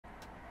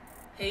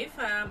Hey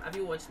fam, have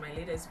you watched my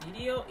latest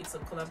video? It's a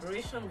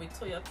collaboration with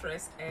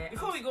Toyotress.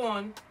 Before we go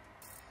on,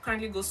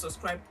 kindly go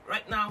subscribe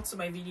right now to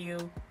my video.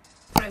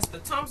 Press the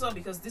thumbs up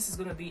because this is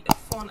going to be a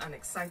fun and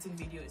exciting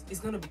video. It's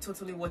going to be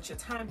totally worth your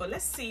time, but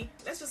let's see.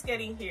 Let's just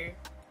get in here.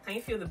 Can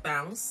you feel the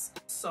bounce?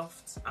 It's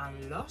soft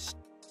and lush.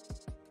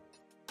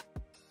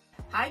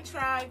 Hi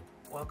tribe,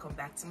 welcome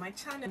back to my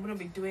channel. I'm going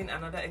to be doing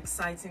another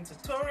exciting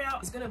tutorial.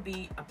 It's going to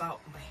be about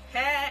my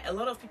hair. A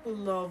lot of people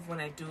love when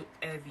I do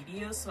hair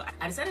videos, so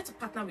I decided to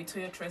partner with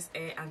Toyotress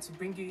and to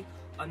bring you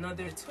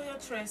another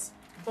Toyotress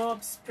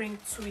Bob Spring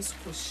Twist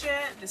Crochet.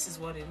 This is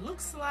what it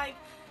looks like.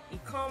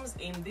 It comes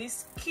in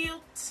this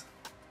cute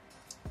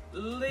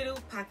little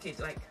package.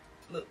 Like,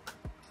 look,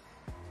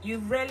 you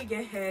rarely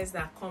get hairs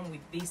that come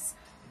with this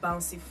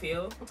bouncy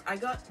feel. I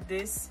got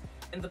this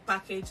in the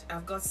package.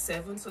 I've got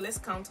 7, so let's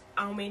count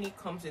how many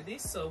comes with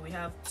this. So we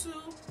have 2,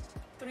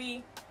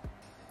 3,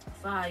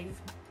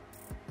 5,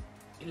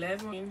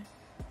 11,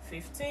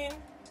 15,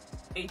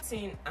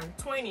 18 and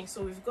 20.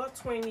 So we've got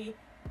 20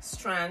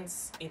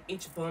 strands in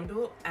each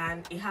bundle,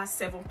 and it has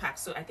 7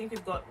 packs, so I think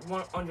we've got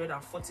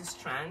 140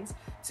 strands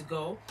to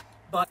go.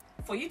 But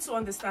for you to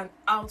understand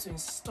how to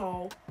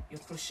install your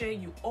crochet,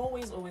 you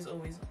always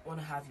want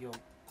to have your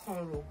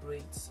cornrow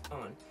braids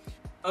on.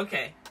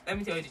 Okay, let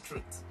me tell you the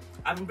truth.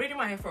 I've been braiding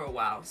my hair for a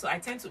while, so I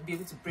tend to be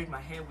able to braid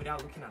my hair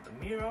without looking at the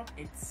mirror.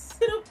 It's a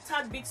little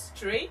tad bit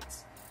straight.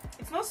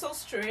 It's not so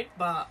straight,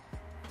 but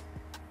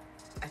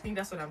I think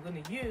that's what I'm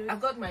going to use.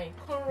 I've got my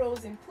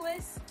cornrows in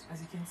place,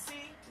 as you can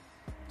see.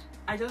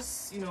 I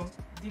just,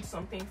 did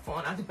something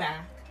fun at the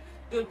back.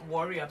 Don't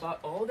worry about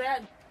all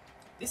that.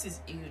 This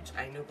is huge,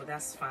 I know, but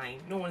that's fine.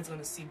 No one's going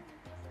to see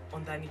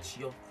underneath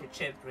your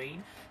crochet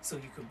braid, so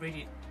you could braid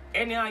it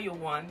anyhow you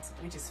want,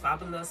 which is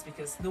fabulous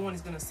because no one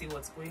is going to see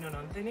what's going on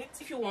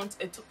underneath. If you want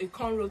a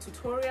cornrow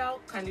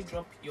tutorial, kindly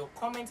drop your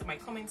comment in my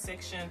comment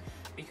section,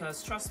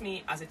 because trust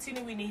me, as a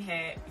teeny weeny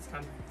hair, it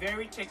can be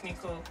very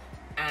technical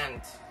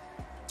and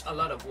a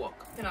lot of work.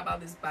 The thing about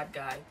this bad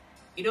guy,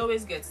 it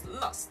always gets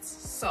lost.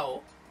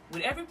 So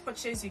with every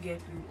purchase you get,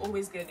 you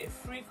always get a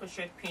free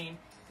crochet pin,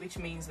 which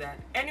means that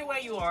anywhere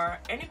you are,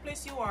 any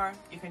place you are,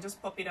 you can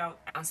just pop it out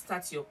and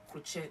start your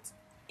crochet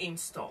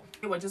install.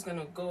 We're just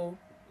gonna go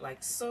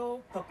like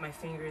so, pop my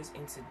fingers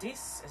into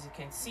this, as you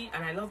can see,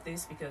 and I love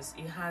this because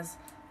it has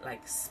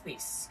like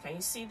space. Can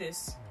you see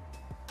this?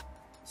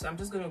 So I'm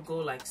just gonna go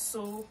like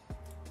so,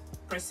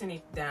 pressing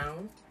it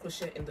down,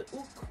 crochet in the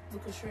hook, the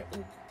crochet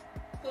hook,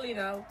 pull it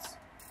out,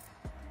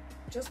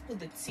 just put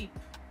the tip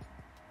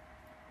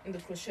in the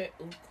crochet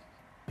hook,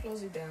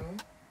 close it down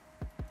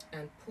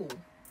and pull.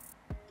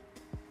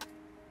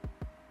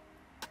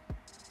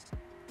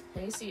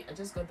 Can you see? I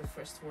just got the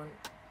first one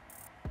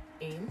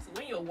in. So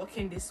when you're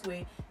walking this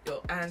way,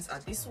 your hands are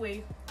this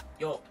way,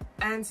 your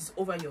hands is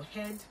over your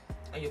head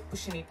and you're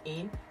pushing it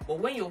in. But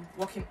when you're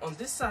walking on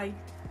this side,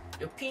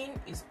 your pin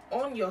is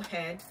on your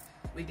head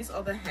with this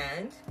other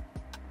hand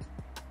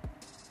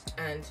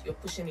and you're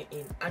pushing it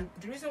in. And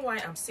the reason why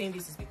I'm saying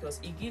this is because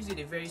it gives it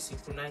a very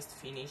synchronized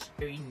finish,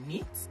 very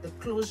neat. The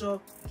closure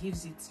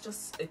gives it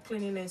just a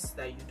cleanliness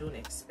that you don't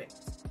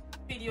expect. This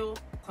video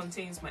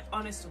contains my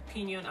honest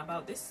opinion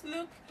about this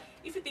look.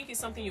 If you think it's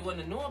something you want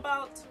to know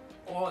about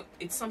or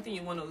it's something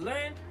you want to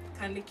learn,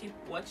 kindly keep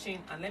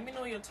watching and let me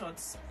know your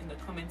thoughts in the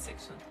comment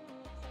section.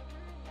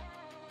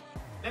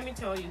 Let me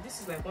tell you,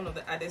 this is like one of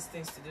the hardest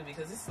things to do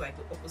because this is like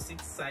the opposite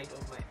side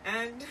of my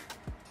hand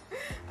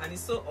and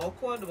it's so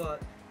awkward,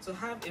 but to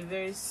have a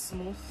very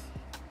smooth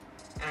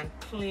and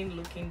clean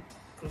looking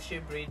crochet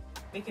braid,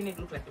 making it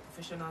look like a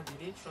professional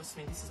did it, trust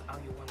me, this is how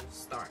you want to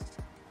start.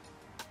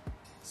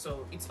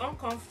 So it's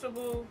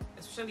uncomfortable,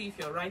 especially if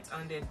you're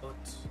right-handed, but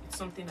it's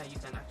something that you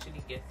can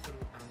actually get through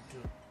and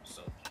do.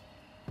 So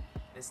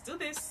let's do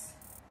this.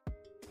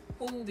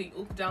 Pull the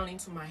hook down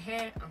into my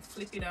hair and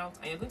flip it out,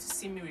 and you're going to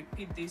see me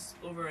repeat this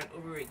over and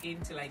over again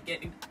until I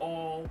get it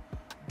all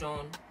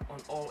done on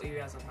all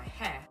areas of my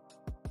hair.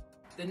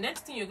 The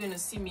next thing you're going to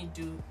see me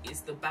do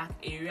is the back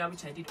area,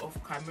 which I did off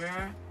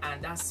camera,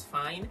 and that's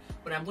fine,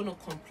 but I'm going to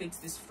complete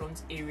this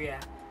front area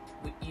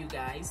with you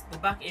guys. The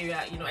back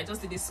area, I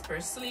just did this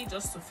sparsely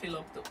just to fill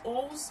up the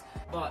holes,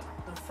 but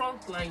the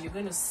front line, you're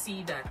going to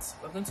see that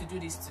we're going to do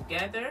this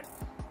together.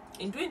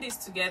 In doing this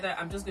together,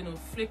 I'm just going to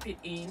flip it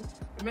in.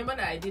 Remember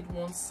that I did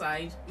one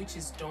side, which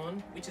is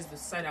done, which is the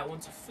side I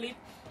want to flip,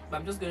 but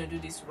I'm just going to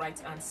do this right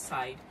hand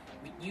side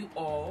with you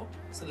all.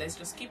 So let's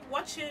just keep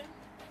watching.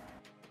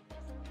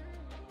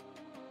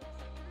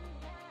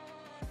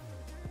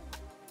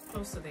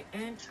 Close to the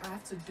end, I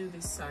have to do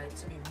this side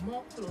to be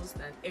more close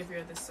than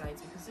every other side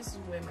because this is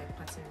where my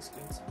pattern is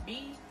going to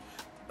be.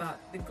 But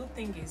the good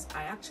thing is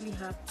I actually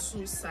have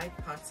 2 side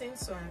patterns,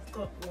 so I've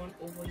got one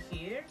over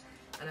here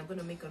and I'm going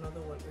to make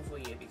another one over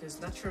here because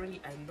naturally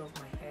I love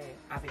my hair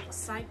having a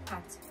side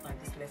part on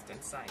this left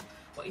hand side.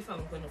 But if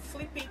I'm going to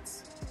flip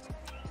it,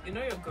 you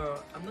know your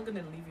girl, I'm not going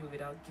to leave you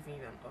without giving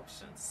you an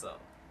option, so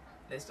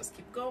let's just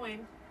keep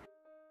going.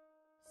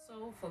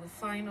 So for the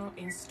final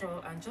install,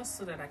 and just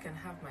so that I can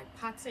have my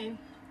pattern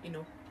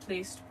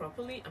placed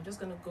properly, I'm just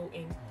going to go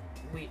in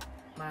with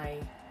my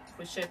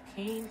crochet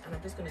pin, and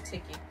I'm just going to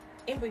take it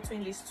in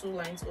between these two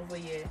lines over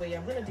here. But yeah,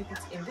 I'm going to dip it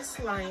in this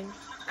line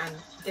and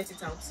get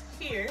it out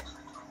here.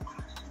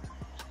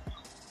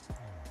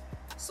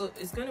 So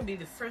it's going to be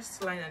the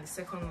first line and the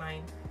second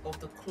line of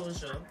the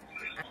closure,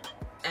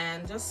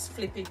 and just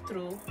flip it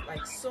through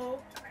like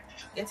so,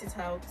 get it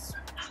out,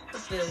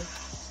 put the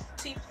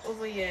tip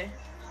over here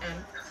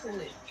and pull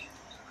it.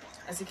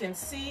 As you can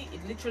see,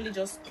 it literally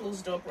just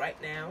closed up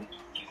right now.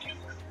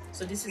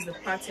 So this is the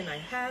pattern I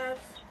have,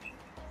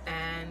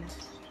 and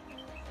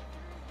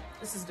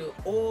this is the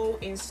whole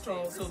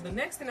install. So the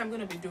next thing I'm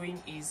going to be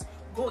doing is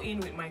go in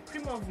with my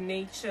Cream of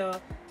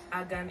Nature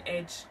Argan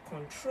Edge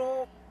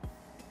Control.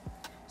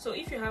 So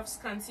if you have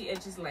scanty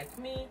edges like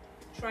me,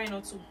 try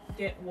not to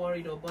get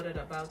worried or bothered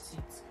about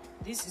it.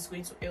 This is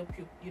going to help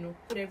you, you know,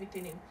 put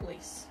everything in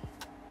place.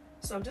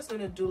 So I'm just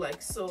going to do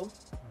like so,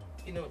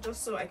 you know,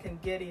 just so I can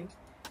get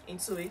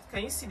into it.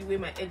 Can you see the way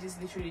my edges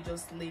literally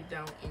just laid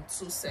down in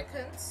 2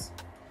 seconds?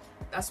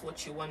 That's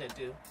what you want to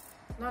do.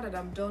 Now that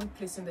I'm done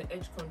placing the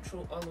edge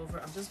control all over,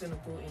 I'm just going to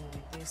go in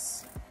with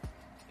this.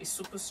 It's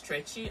super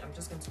stretchy. I'm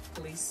just going to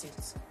place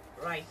it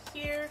right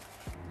here,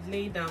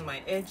 lay down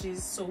my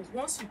edges. So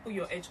once you put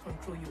your edge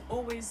control, you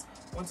always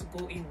want to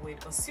go in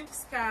with a silk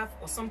scarf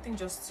or something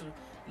just to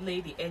lay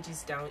the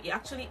edges down. It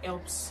actually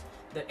helps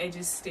the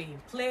edges stay in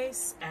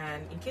place,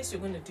 and in case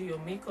you're going to do your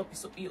makeup,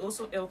 it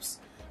also helps,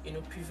 you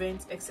know,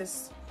 prevent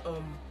excess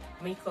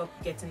makeup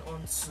getting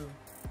onto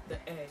the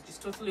edge. It's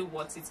totally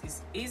worth it.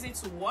 It's easy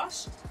to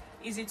wash,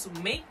 easy to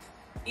make,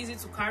 easy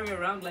to carry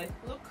around. Like,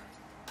 look,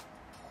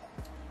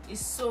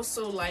 it's so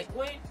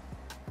lightweight.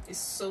 It's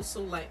so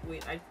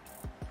lightweight. I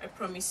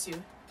promise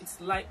you,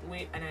 it's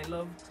lightweight, and I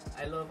love.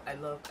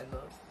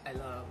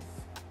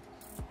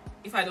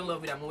 If I don't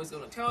love it, I'm always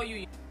going to tell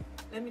you.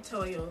 Let me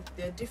tell you,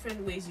 there are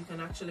different ways you can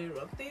actually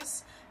rock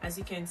this. As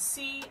you can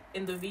see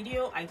in the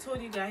video, I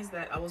told you guys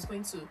that I was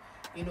going to,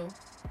 you know,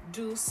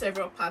 do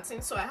several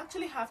patterns. So I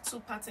actually have 2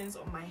 patterns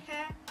on my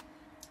hair.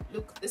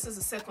 Look, this is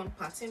the second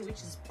pattern,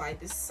 which is by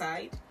this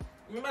side.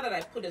 Remember that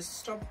I put a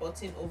stop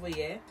button over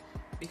here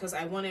because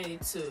I wanted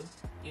it to,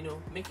 you know,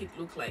 make it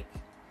look like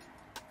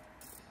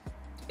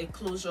a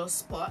closure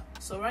spot.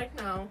 So right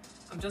now,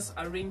 I'm just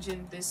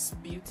arranging this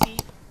beauty.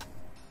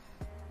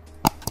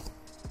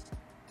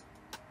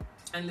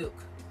 And look,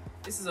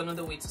 this is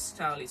another way to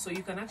style it. So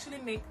you can actually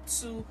make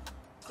 2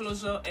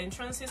 closure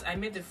entrances. I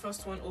made the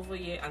first one over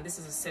here, and this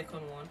is the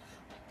second one.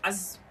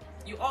 As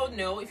you all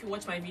know, if you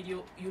watch my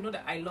video, you know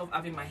that I love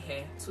having my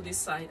hair to this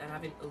side and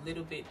having a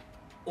little bit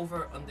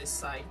over on this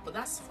side, but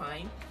that's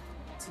fine.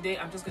 Today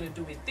I'm just going to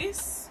do with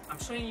this. I'm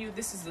showing you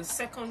this is the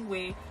second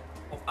way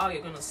of how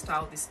you're going to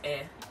style this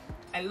hair.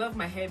 I love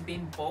my hair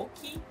being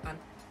bulky and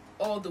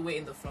all the way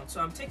in the front.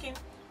 So I'm taking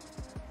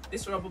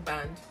this rubber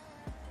band,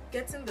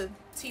 getting the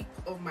tip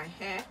of my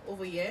hair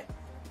over here.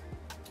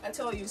 I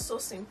tell you, it's so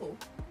simple.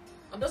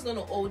 I'm just going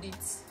to hold it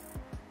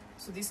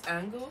to this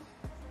angle,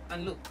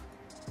 and look,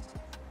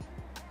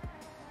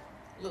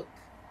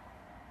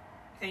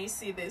 can you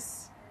see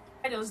this?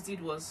 What I just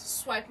did was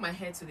swipe my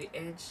hair to the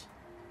edge,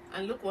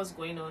 and look what's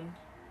going on.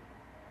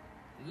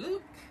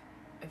 Look,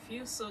 I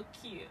feel so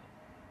cute.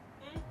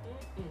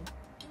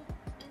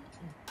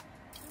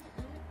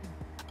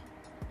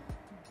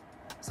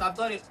 So I've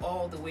got it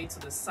all the way to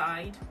the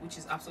side, which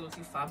is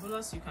absolutely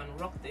fabulous. You can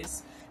rock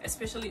this,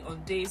 especially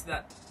on days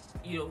that,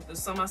 you know, the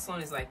summer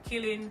sun is like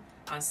killing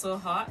and so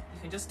hot.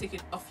 You can just take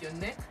it off your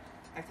neck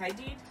like I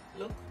did.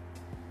 Look,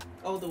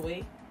 all the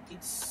way.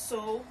 It's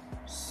so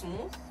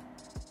smooth.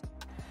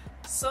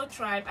 So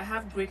tribe, I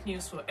have great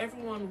news for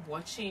everyone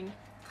watching.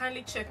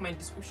 Kindly check my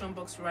description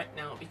box right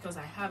now because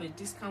I have a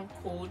discount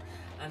code,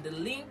 and the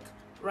link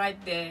right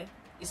there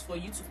is for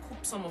you to cook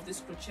some of this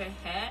crochet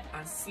hair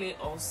and slay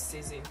all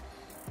season.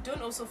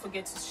 Don't also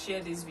forget to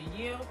share this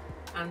video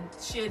and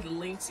share the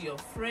link to your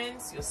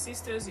friends, your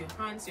sisters, your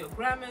aunts, your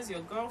grandmas,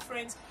 your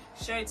girlfriends.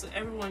 Share it to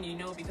everyone you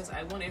know because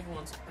I want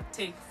everyone to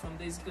partake from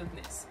this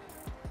goodness.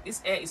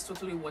 This hair is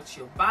totally worth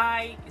your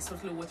buy, it's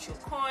totally worth your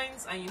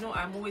coins, and you know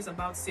I'm always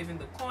about saving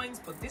the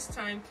coins, but this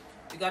time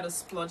we gotta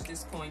splurge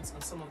these coins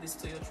on some of this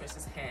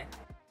Toyotress's hair.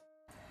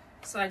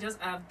 So I just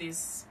have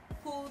this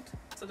hood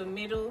to the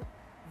middle.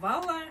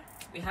 Voila,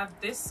 we have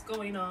this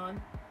going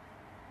on,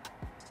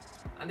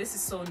 and this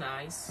is so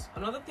nice.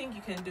 Another thing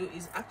you can do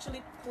is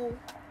actually pull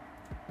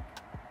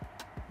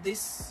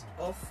this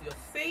off your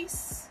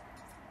face,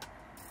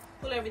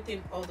 pull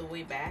everything all the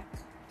way back,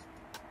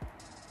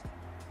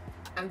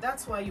 and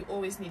that's why you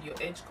always need your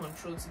edge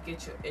control to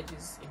get your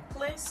edges in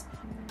place.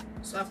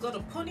 So I've got a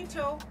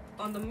ponytail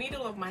on the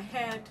middle of my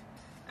head,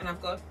 and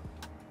I've got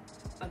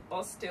an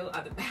oxtail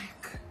at the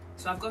back.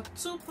 So I've got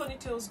 2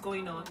 ponytails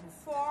going on.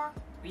 Before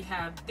we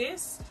have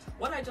this,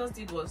 what I just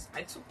did was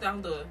I took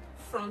down the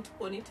front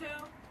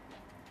ponytail,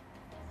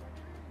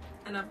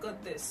 and I've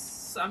got this.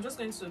 So I'm just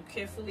going to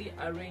carefully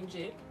arrange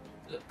it.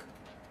 Look,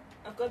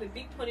 I've got a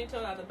big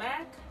ponytail at the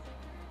back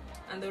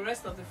and the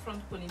rest of the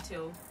front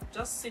ponytail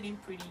just sitting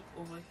pretty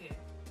over here.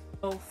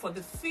 So for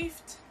the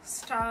 5th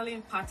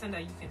styling pattern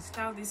that you can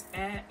style this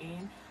hair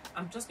in,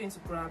 I'm just going to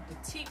grab the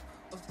tip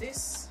of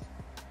this,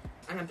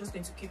 and I'm just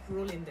going to keep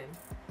rolling them.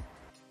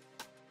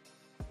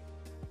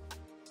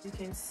 You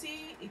can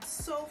see it's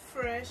so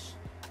fresh,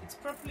 it's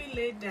properly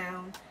laid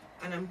down,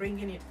 and I'm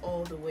bringing it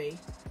all the way.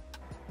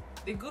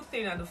 The good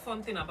thing and the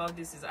fun thing about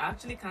this is I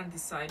actually can't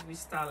decide which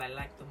style I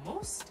like the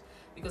most,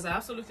 because I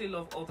absolutely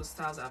love all the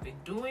styles I've been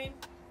doing.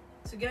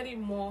 To get it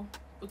more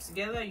put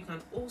together, you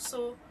can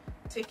also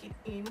take it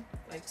in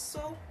like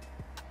so.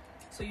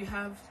 So you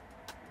have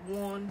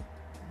one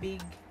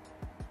big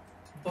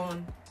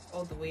bun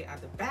all the way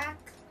at the back.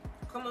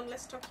 Come on,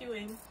 let's tuck you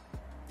in.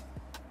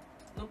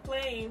 No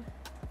playing.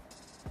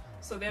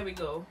 So there we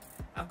go.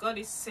 I've got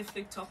it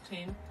safely tucked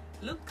in.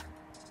 Look,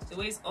 the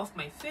way it's off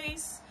my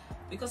face.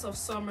 Because of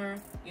summer,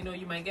 you know,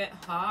 you might get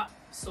hot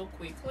so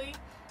quickly.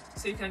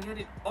 So you can get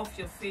it off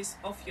your face,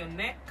 off your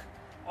neck,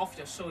 off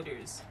your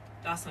shoulders.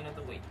 That's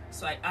another way.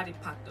 So I had it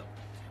packed up.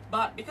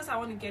 But because I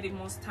want to get it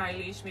more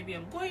stylish, maybe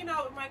I'm going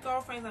out with my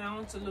girlfriends and I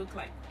want to look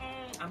like,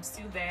 I'm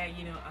still there,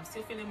 you know, I'm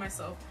still feeling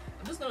myself.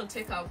 I'm just going to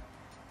take out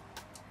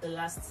the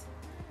last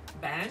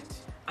band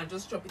and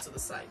just drop it to the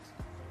side.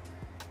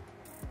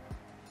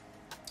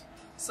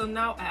 So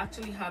now I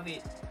actually have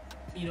it,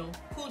 you know,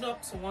 pulled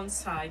up to one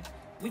side,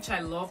 which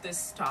I love this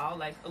style.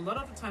 Like a lot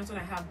of the times when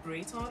I have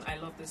braids on, I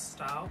love this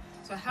style.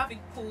 So I have it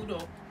pulled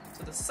up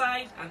to the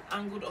side and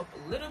angled up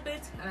a little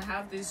bit, and I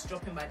have this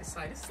dropping by the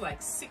side. It's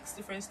like 6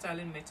 different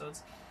styling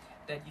methods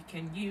that you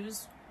can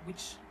use,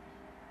 which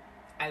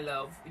I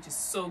love, which is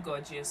so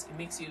gorgeous. It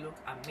makes you look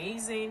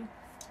amazing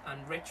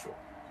and retro.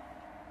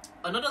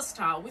 Another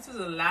style, which is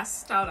the last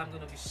style I'm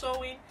going to be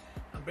showing,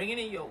 I'm bringing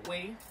it your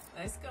way.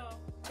 Let's go.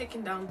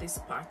 Taking down this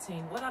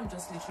parting, what I'm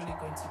just literally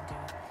going to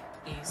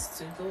do is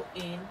to go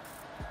in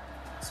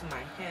to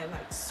my hair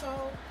like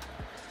so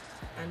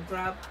and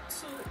grab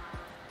 2,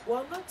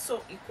 well, not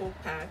so equal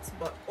parts,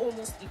 but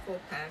almost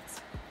equal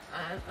parts,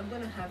 and I'm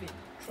gonna have it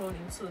thrown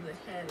into the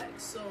hair like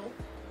so.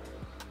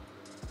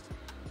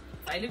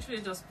 I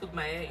literally just put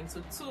my hair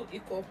into 2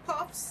 equal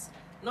puffs,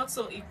 not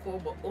so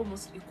equal but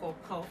almost equal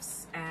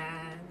puffs.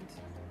 And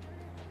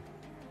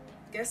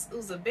guess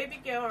who's a baby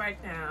girl right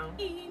now?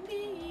 Me.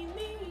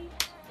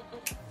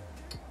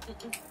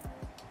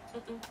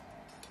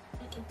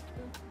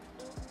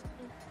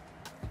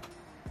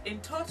 In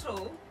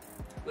total,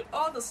 with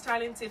all the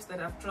styling tips that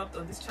I've dropped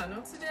on this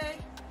channel today,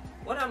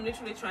 what I'm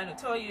literally trying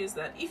to tell you is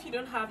that if you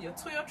don't have your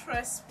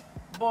Toyotress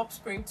Bob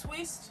Spring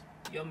Twist,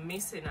 you're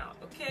missing out,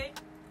 okay?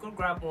 Go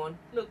grab one.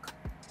 Look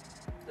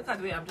at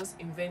the way I'm just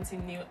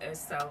inventing new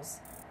hairstyles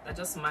that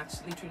just match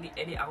literally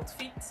any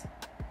outfit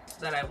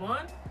that I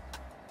want.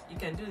 You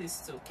can do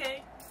this too,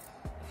 okay?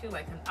 I feel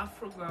like an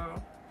Afro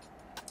girl.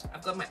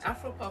 I've got my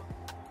Afro pop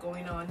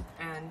going on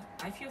and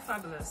I feel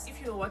fabulous.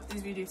 If you watch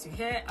this video to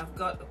here, I've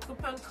got a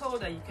coupon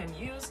code that you can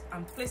use.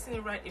 I'm placing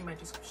it right in my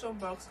description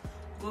box.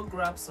 Go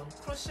grab some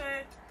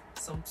crochet,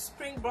 some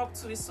spring bob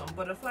twists, some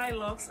butterfly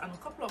locks, and a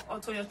couple of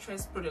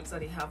Toyotress products that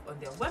they have on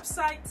their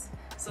website.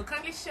 So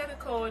kindly share the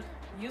code,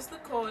 use the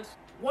code.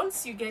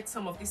 Once you get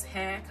some of this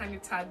hair, kindly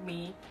tag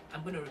me.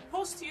 I'm going to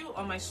repost you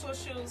on my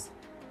socials.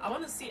 I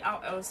want to see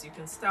how else you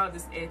can style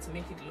this hair to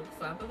make it look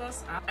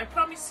fabulous. I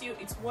promise you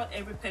it's worth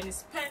every penny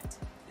spent.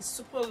 It's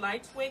super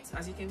lightweight.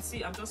 As you can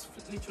see, I'm just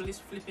literally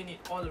flipping it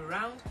all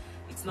around.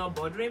 It's not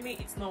bothering me.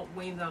 It's not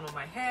weighing down on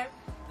my hair.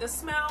 The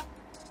smell,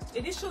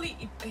 initially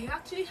it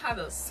actually had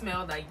a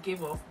smell that it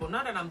gave off, but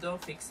now that I'm done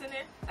fixing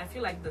it, I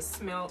feel like the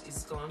smell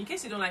is gone. In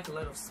case you don't like a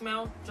lot of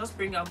smell, just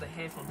bring out the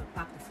hair from the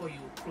pack before you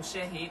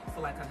crochet it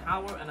for like an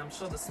hour, and I'm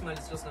sure the smell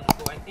is just gonna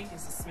go. I think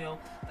it's the smell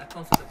that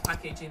comes with the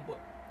packaging, but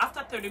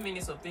after 30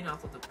 minutes of being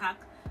out of the pack,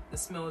 the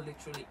smell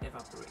literally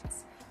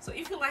evaporates. So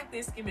if you like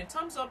this, give me a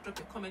thumbs up, drop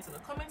your comments in the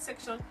comment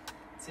section.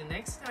 Till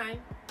next time,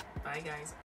 bye guys.